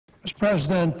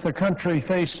President, the country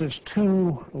faces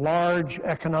two large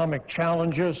economic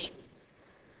challenges.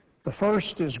 The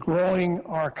first is growing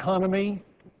our economy,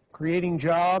 creating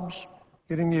jobs,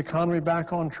 getting the economy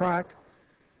back on track.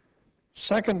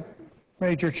 Second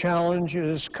major challenge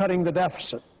is cutting the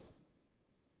deficit.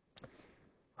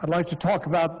 I'd like to talk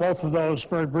about both of those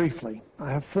very briefly. I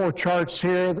have four charts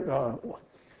here,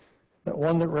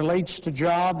 one that relates to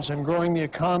jobs and growing the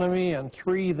economy, and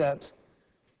three that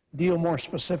deal more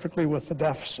specifically with the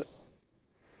deficit.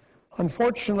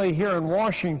 Unfortunately, here in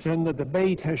Washington, the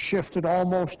debate has shifted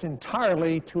almost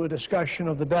entirely to a discussion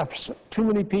of the deficit. Too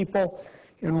many people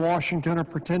in Washington are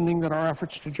pretending that our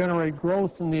efforts to generate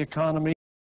growth in the economy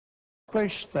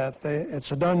that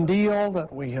it's a done deal,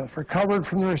 that we have recovered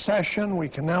from the recession. We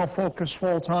can now focus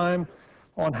full-time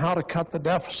on how to cut the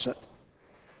deficit.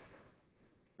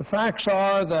 The facts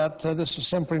are that this is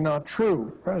simply not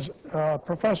true.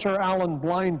 Professor Alan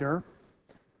Blinder,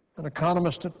 an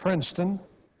economist at Princeton,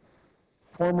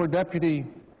 former deputy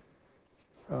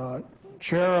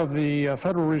chair of the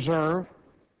Federal Reserve,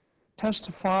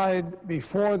 testified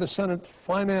before the Senate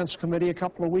Finance Committee a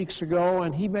couple of weeks ago,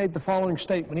 and he made the following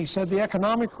statement. He said, "The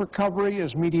economic recovery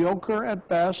is mediocre at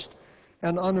best,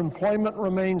 and unemployment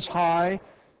remains high.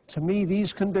 To me,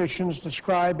 these conditions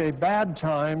describe a bad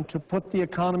time to put the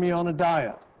economy on a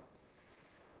diet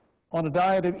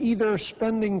of either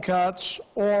spending cuts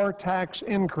or tax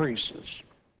increases,"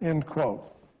 end quote.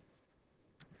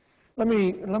 Let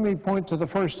me point to the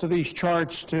first of these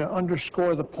charts to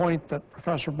underscore the point that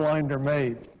Professor Blinder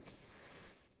made.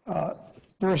 The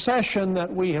recession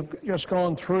that we have just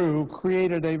gone through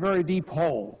created a very deep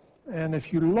hole. And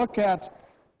if you look at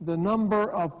the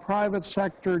number of private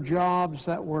sector jobs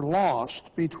that were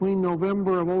lost between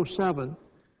November of 2007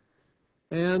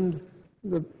 and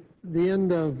the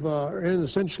end of,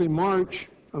 essentially March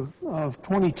of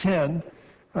 2010,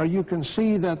 you can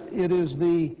see that it is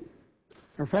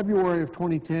February of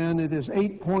 2010, it is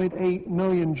 8.8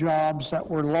 million jobs that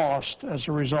were lost as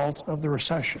a result of the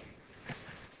recession.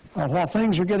 While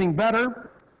things are getting better,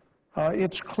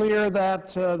 it's clear that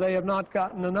they have not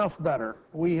gotten enough better.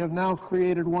 We have now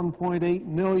created 1.8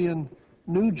 million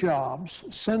new jobs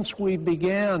since we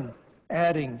began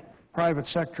adding private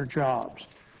sector jobs.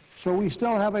 So we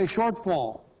still have a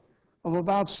shortfall of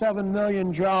about 7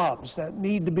 million jobs that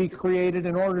need to be created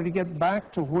in order to get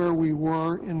back to where we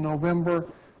were in November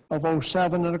of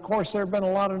 2007. And of course, there have been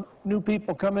a lot of new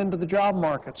people come into the job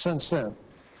market since then.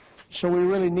 So we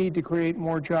really need to create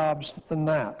more jobs than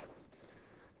that.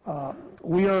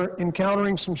 We are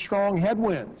encountering some strong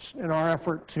headwinds in our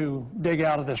effort to dig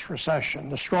out of this recession.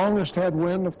 The strongest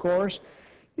headwind, of course,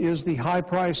 is the high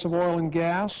price of oil and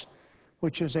gas,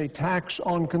 which is a tax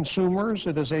on consumers.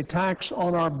 It is a tax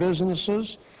on our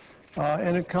businesses,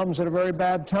 and it comes at a very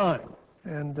bad time.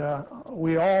 And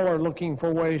we all are looking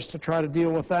for ways to try to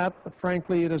deal with that, but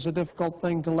frankly, it is a difficult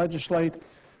thing to legislate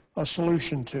a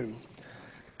solution to.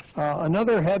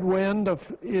 Another headwind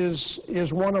is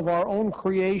one of our own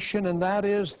creation, and that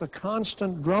is the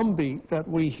constant drumbeat that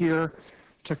we hear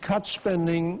to cut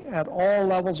spending at all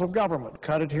levels of government.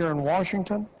 Cut it here in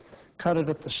Washington, cut it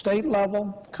at the state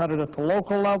level, cut it at the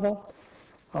local level.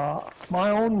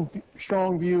 My own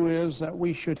strong view is that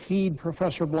we should heed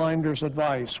Professor Blinder's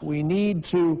advice. We need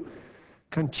to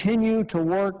continue to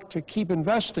work to keep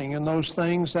investing in those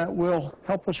things that will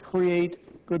help us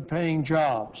create good-paying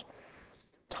jobs.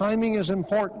 Timing is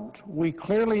important. We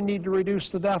clearly need to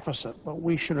reduce the deficit, but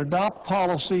we should adopt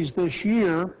policies this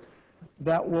year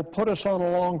that will put us on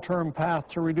a long-term path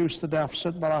to reduce the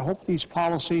deficit, but I hope these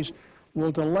policies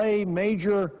will delay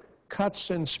major cuts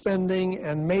in spending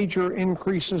and major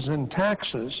increases in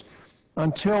taxes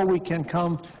until we can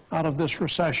come out of this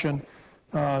recession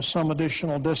some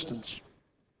additional distance.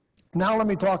 Now let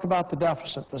me talk about the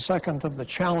deficit, the second of the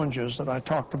challenges that I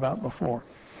talked about before.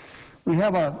 We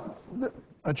have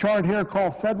a chart here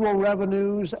called Federal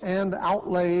Revenues and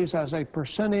Outlays as a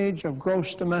Percentage of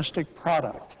Gross Domestic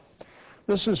Product.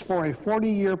 This is for a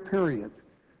 40-year period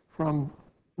from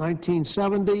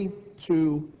 1970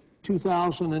 to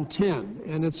 2010,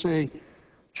 and it's a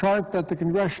chart that the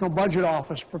Congressional Budget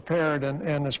Office prepared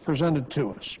and is presented to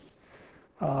us.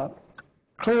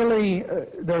 Clearly,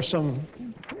 there's some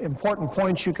important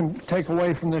points you can take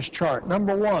away from this chart.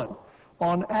 Number one,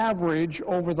 on average,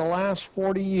 over the last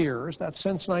 40 years, that's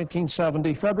since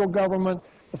 1970, the federal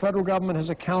government has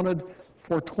accounted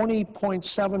for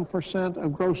 20.7%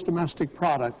 of gross domestic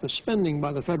product. The spending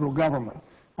by the federal government,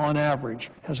 on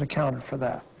average, has accounted for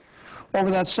that.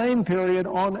 Over that same period,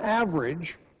 on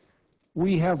average,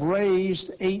 we have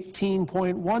raised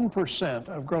 18.1%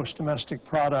 of gross domestic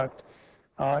product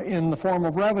in the form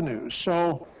of revenues.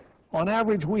 So On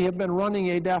average, we have been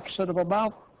running a deficit of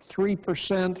about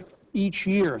 3% each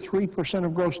year, 3%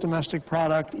 of gross domestic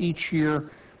product each year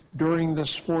during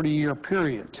this 40-year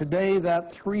period. Today,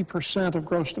 that 3% of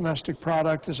gross domestic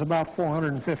product is about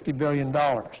 $450 billion.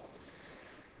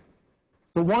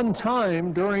 The one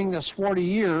time during this 40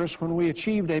 years when we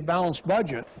achieved a balanced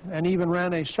budget and even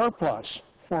ran a surplus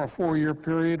for a 4-year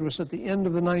period was at the end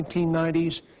of the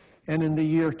 1990s and in the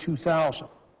year 2000.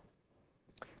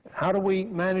 How do we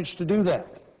manage to do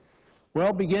that?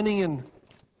 Well, beginning in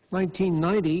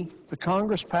 1990, the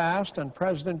Congress passed and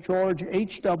President George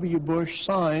H.W. Bush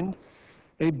signed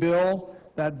a bill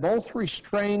that both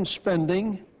restrained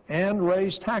spending and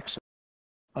raised taxes.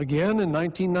 Again in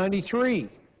 1993,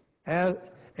 and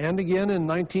again in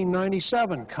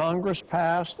 1997, Congress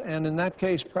passed, and in that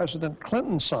case President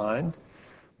Clinton signed,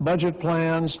 budget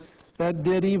plans that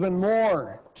did even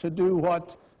more to do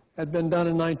what had been done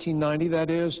in 1990. That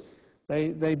is,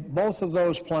 both of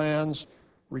those plans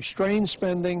restrained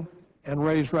spending and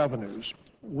raised revenues.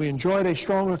 We enjoyed a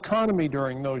strong economy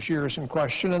during those years in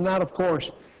question, and that, of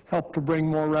course, helped to bring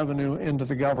more revenue into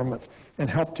the government and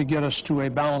helped to get us to a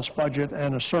balanced budget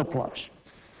and a surplus.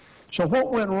 So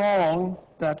what went wrong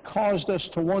that caused us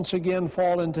to once again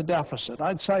fall into deficit?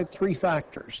 I'd cite 3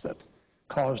 factors that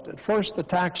caused it. First, the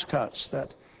tax cuts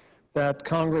that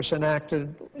Congress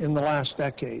enacted in the last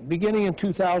decade. Beginning in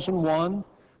 2001,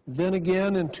 then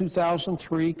again in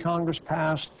 2003, Congress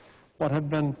passed what have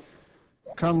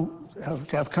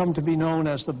come to be known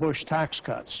as the Bush tax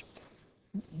cuts.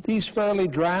 These fairly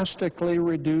drastically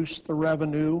reduced the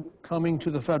revenue coming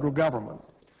to the federal government.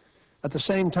 At the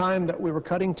same time that we were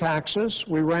cutting taxes,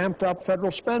 we ramped up federal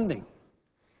spending,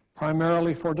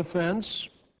 primarily for defense,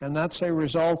 and that's a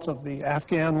result of the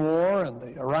Afghan war and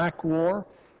the Iraq war.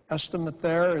 Estimate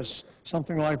there is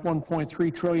something like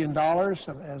 $1.3 trillion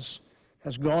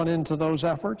has gone into those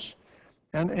efforts.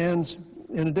 And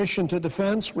in addition to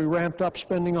defense, we ramped up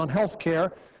spending on health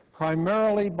care,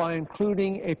 primarily by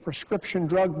including a prescription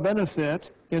drug benefit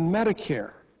in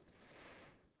Medicare.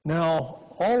 Now,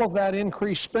 all of that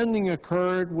increased spending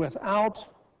occurred without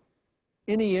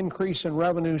any increase in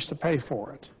revenues to pay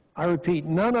for it. I repeat,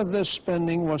 none of this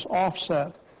spending was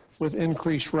offset with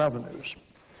increased revenues.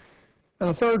 And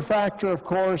a third factor, of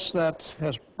course, that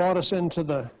has brought us into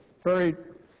the very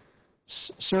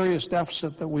serious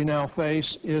deficit that we now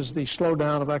face is the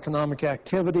slowdown of economic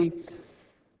activity.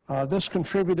 This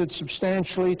contributed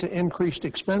substantially to increased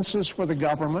expenses for the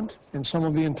government in some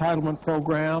of the entitlement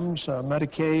programs,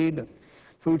 Medicaid,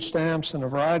 food stamps, and a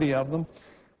variety of them,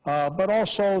 but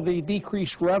also the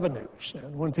decreased revenues.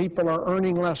 And when people are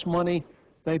earning less money,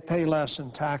 they pay less in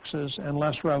taxes, and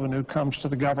less revenue comes to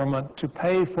the government to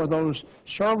pay for those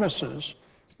services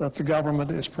that the government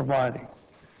is providing.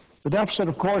 The deficit,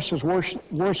 of course, has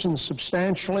worsened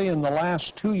substantially in the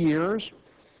last 2 years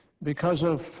because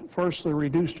of, first, the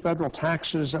reduced federal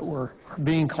taxes that were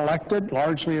being collected,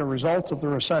 largely a result of the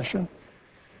recession,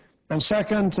 and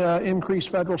second, increased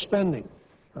federal spending,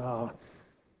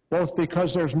 both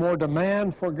because there's more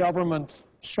demand for government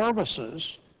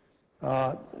services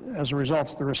as a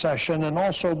result of the recession, and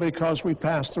also because we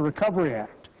passed the Recovery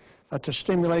Act to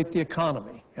stimulate the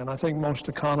economy. And I think most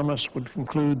economists would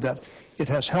conclude that it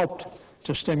has helped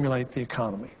to stimulate the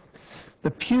economy.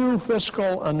 The Pew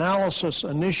Fiscal Analysis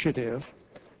Initiative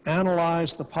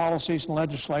analyzed the policies and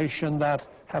legislation that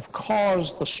have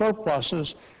caused the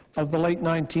surpluses of the late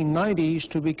 1990s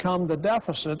to become the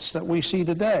deficits that we see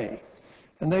today.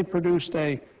 And they produced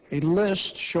a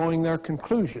list showing their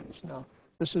conclusions. Now,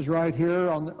 this is right here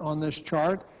on this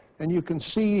chart, and you can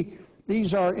see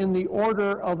these are in the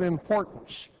order of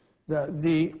importance,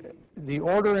 the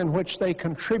order in which they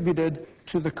contributed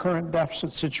to the current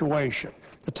deficit situation.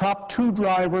 The top 2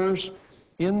 drivers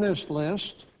in this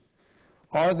list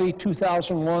are the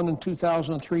 2001 and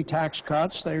 2003 tax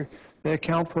cuts. They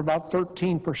account for about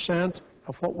 13%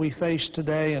 of what we face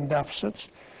today in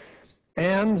deficits,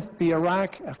 and the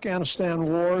Iraq-Afghanistan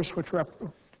wars,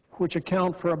 which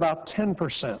account for about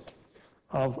 10%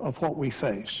 of what we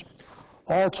face.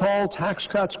 All told, tax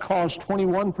cuts caused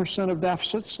 21% of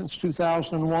deficits since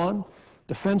 2001.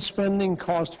 Defense spending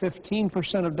caused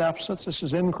 15% of deficits. This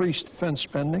is increased defense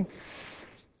spending.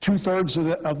 2/3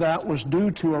 of that was due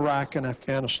to Iraq and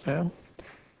Afghanistan.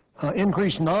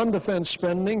 Increased non-defense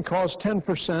spending caused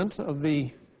 10% of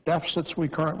the deficits we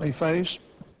currently face.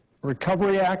 The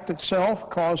Recovery Act itself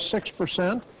caused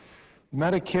 6%.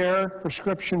 Medicare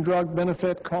prescription drug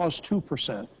benefit caused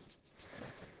 2%.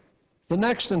 The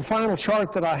next and final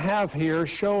chart that I have here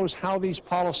shows how these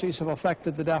policies have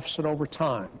affected the deficit over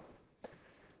time.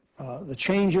 The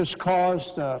changes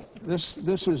caused,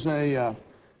 this is a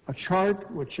a chart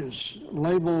which is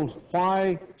labeled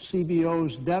Why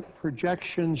CBO's Debt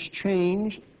Projections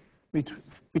Changed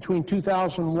Between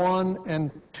 2001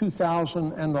 and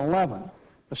 2011,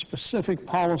 the specific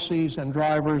policies and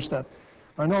drivers that,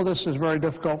 I know this is very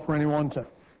difficult for anyone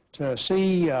to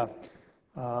see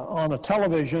on a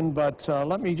television, but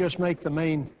let me just make the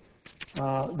main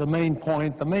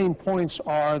point. The main points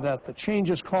are that the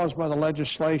changes caused by the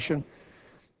legislation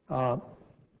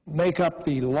make up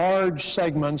the large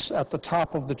segments at the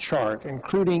top of the chart,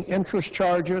 including interest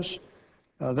charges.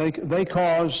 They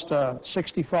caused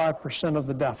 65% of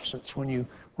the deficits when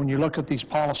you look at these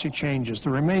policy changes. The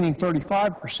remaining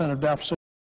 35% of deficits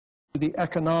are the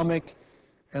economic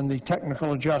and the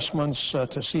technical adjustments to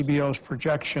CBO's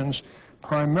projections,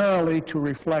 primarily to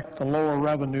reflect the lower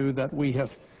revenue that we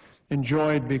have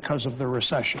enjoyed because of the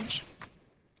recessions.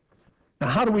 Now,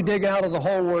 how do we dig out of the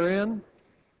hole we're in?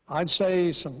 I'd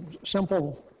say some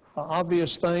simple,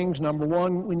 obvious things. Number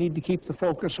one, we need to keep the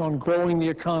focus on growing the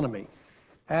economy.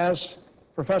 As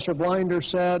Professor Blinder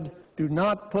said, do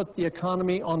not put the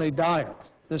economy on a diet.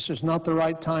 This is not the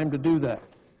right time to do that.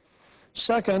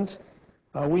 Second,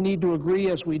 we need to agree,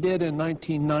 as we did in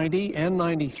 1990 and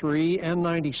 93 and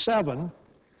 97,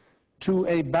 to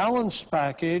a balanced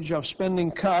package of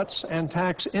spending cuts and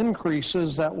tax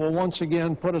increases that will once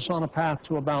again put us on a path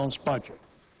to a balanced budget.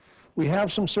 We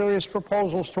have some serious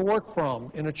proposals to work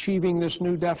from in achieving this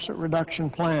new deficit reduction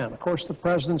plan. Of course, the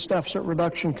President's Deficit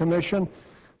Reduction Commission,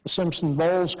 the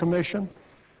Simpson-Bowles Commission,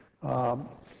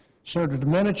 Senator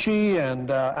Domenici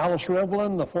and Alice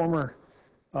Rivlin, the former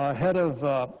head of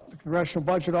the Congressional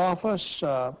Budget Office,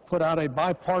 put out a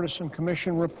bipartisan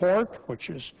commission report,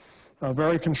 which is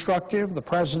very constructive. The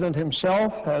President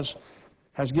himself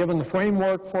has given the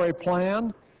framework for a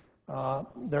plan.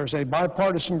 There's a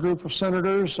bipartisan group of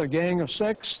senators, a gang of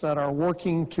 6, that are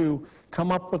working to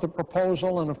come up with a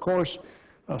proposal. And of course,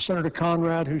 Senator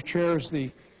Conrad, who chairs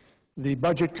the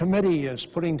Budget Committee, is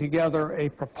putting together a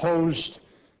proposed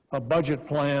budget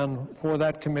plan for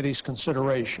that committee's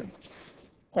consideration.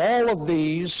 All of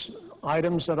these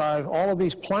items all of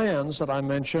these plans that I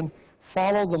mentioned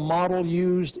follow the model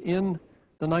used in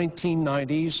the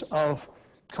 1990s of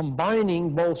combining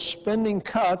both spending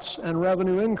cuts and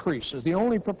revenue increases. The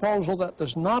only proposal that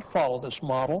does not follow this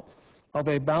model of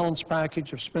a balanced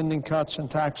package of spending cuts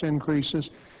and tax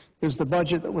increases is the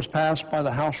budget that was passed by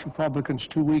the House Republicans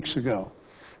 2 weeks ago.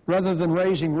 Rather than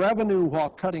raising revenue while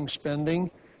cutting spending,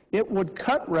 it would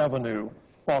cut revenue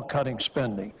while cutting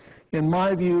spending. In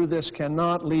my view, this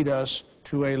cannot lead us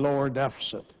to a lower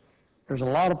deficit. There's a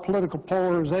lot of political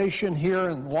polarization here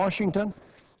in Washington.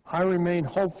 I remain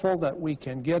hopeful that we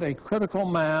can get a critical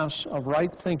mass of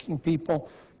right-thinking people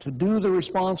to do the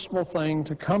responsible thing,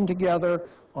 to come together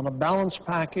on a balanced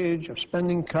package of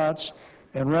spending cuts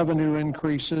and revenue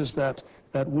increases that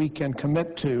we can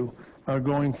commit to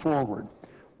going forward.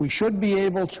 We should be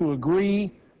able to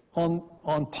agree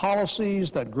on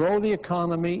policies that grow the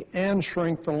economy and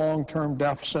shrink the long-term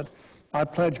deficit. I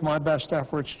pledge my best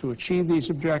efforts to achieve these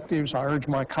objectives. I urge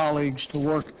my colleagues to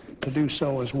work to do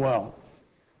so as well.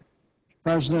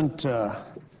 President,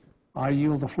 I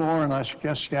yield the floor, and I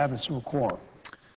suggest you have some quorum.